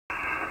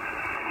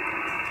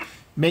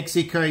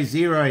Mexico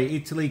 0,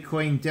 Italy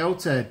Queen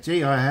Delta.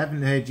 Gee, I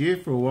haven't heard you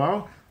for a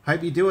while.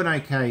 Hope you're doing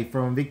okay.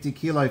 From Victor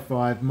Kilo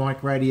 5,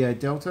 Mike Radio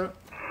Delta.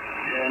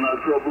 Yeah, no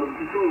problem.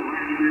 It's all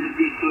really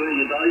good during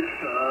the day.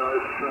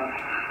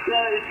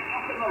 Yeah, it's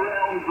nothing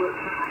around, but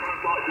I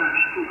don't like to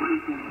hassle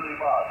people too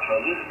much,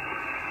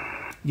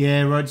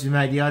 Yeah, Roger,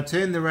 mate. Yeah, I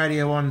turned the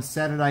radio on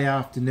Saturday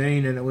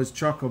afternoon and it was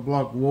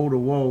chock-a-block,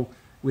 wall-to-wall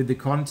with the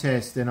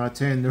contest, and I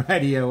turned the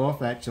radio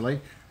off,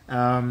 actually.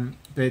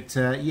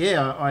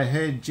 Yeah, I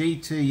heard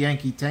G2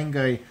 Yankee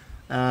Tango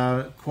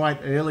quite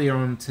earlier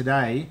on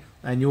today,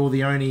 and you're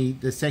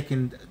the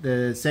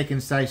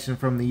second station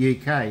from the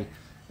UK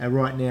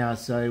right now.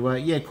 So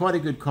yeah, quite a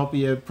good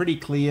copy. Pretty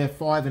clear,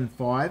 5 and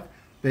 5,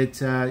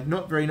 but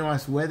not very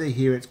nice weather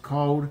here. It's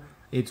cold,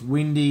 it's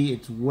windy,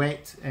 it's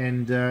wet,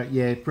 and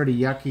yeah, pretty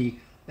yucky.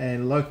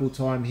 And local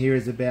time here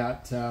is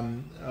about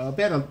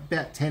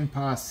 10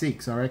 past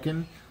 6, I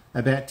reckon.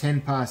 About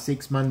 10 past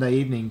 6 Monday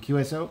evening.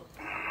 QSO.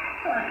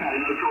 Okay,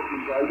 no problem,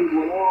 David.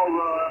 Well,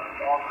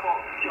 our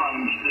clock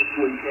changed this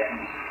weekend.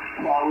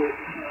 So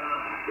it's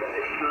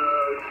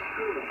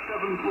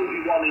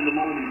 7:41 in the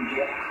morning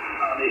yet,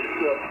 and it's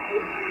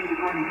 14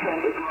 degrees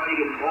centigrade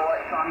and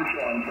bright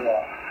sunshine for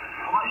us.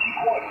 I'm actually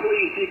quite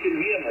pleased you can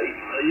hear me.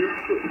 You're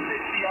at 58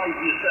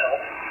 yourself.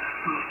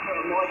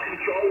 My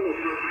controller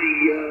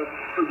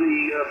for the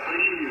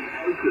beam is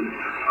open,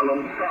 and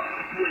I'm stuck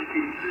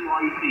pointing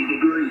 280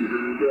 degrees,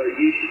 and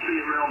you should be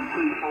around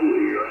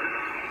 240, right?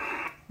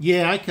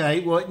 Yeah,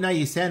 okay. Well, no,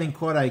 you're sounding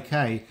quite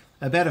okay.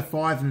 About a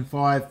 5 and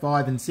 5,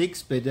 5 and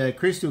 6, but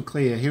crystal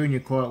clear. Hearing you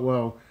quite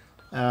well.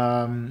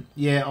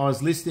 Yeah, I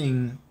was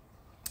listening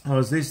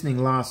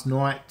last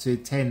night to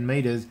 10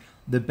 meters.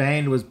 The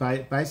band was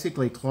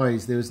basically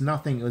closed. There was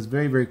nothing. It was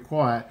very, very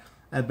quiet.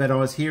 But I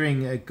was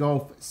hearing a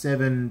Golf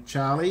 7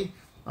 Charlie.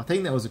 I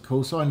think that was a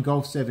call sign,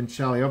 Golf 7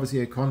 Charlie.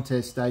 Obviously a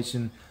contest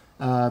station.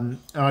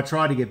 I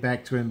tried to get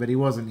back to him, but he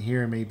wasn't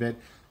hearing me. But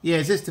yeah,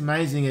 it's just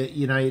amazing.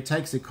 It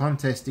takes a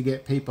contest to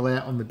get people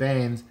out on the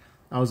bands.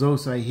 I was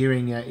also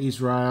hearing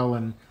Israel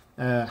and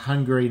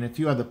Hungary and a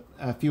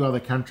few other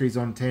countries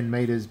on 10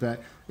 meters,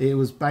 but it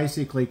was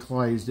basically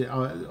closed. At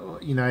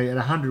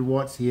 100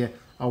 watts here,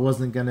 I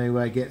wasn't going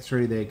to get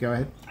through there. Go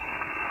ahead.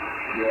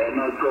 Yeah,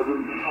 no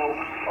problem.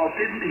 I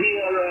didn't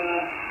hear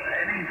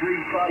any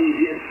replays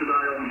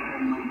yesterday on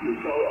 10 meters,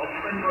 so I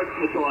spent most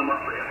of the time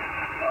up there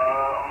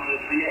on the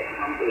DX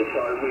Hunter.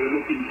 So we were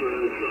looking for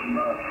some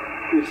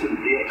different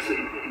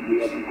DXCP we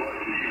haven't got.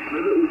 A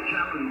little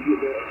challenge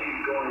with a few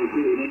guys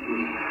here in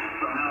England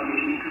for how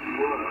many could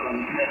work on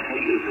 10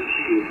 meters this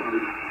year. So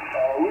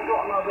we've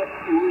got another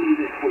three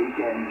this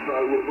weekend, so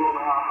we've got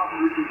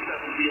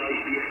 178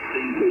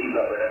 DXCPs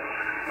up there.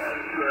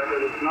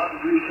 There's no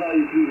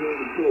replays you heard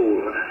at all,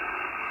 right?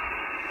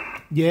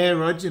 Yeah,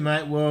 Roger,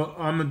 mate. Well,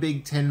 I'm a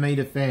big 10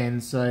 meter fan,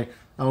 so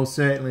I'll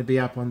certainly be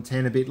up on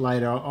 10 a bit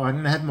later. I'm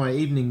going to have my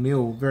evening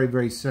meal very,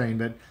 very soon,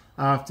 but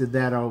after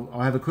that, I'll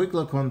have a quick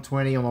look on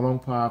 20 on the long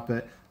path,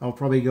 but I'll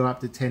probably go up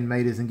to 10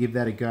 meters and give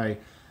that a go.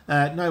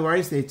 No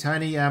worries there,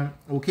 Tony.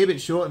 We'll keep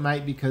it short,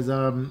 mate, because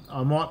I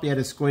might be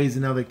able to squeeze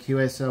another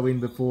QSO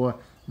in before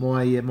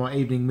my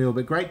evening meal.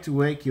 But great to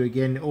work you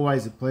again.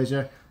 Always a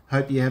pleasure.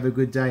 Hope you have a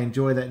good day.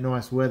 Enjoy that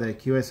nice weather,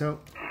 QSO.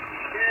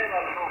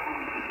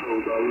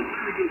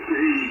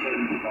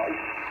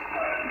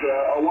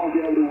 I won't be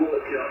able to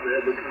work out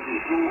there because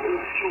it's all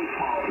short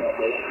path up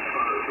there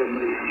for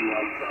me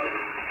anyway, so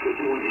the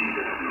point is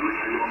definitely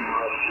the wrong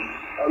direction.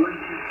 At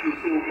least you can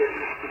still get to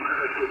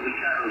America and the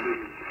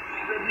Caribbean.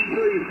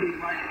 73 is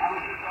mate,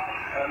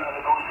 have a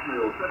nice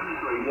meal.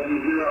 73, then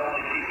 0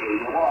 IQ,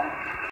 alright?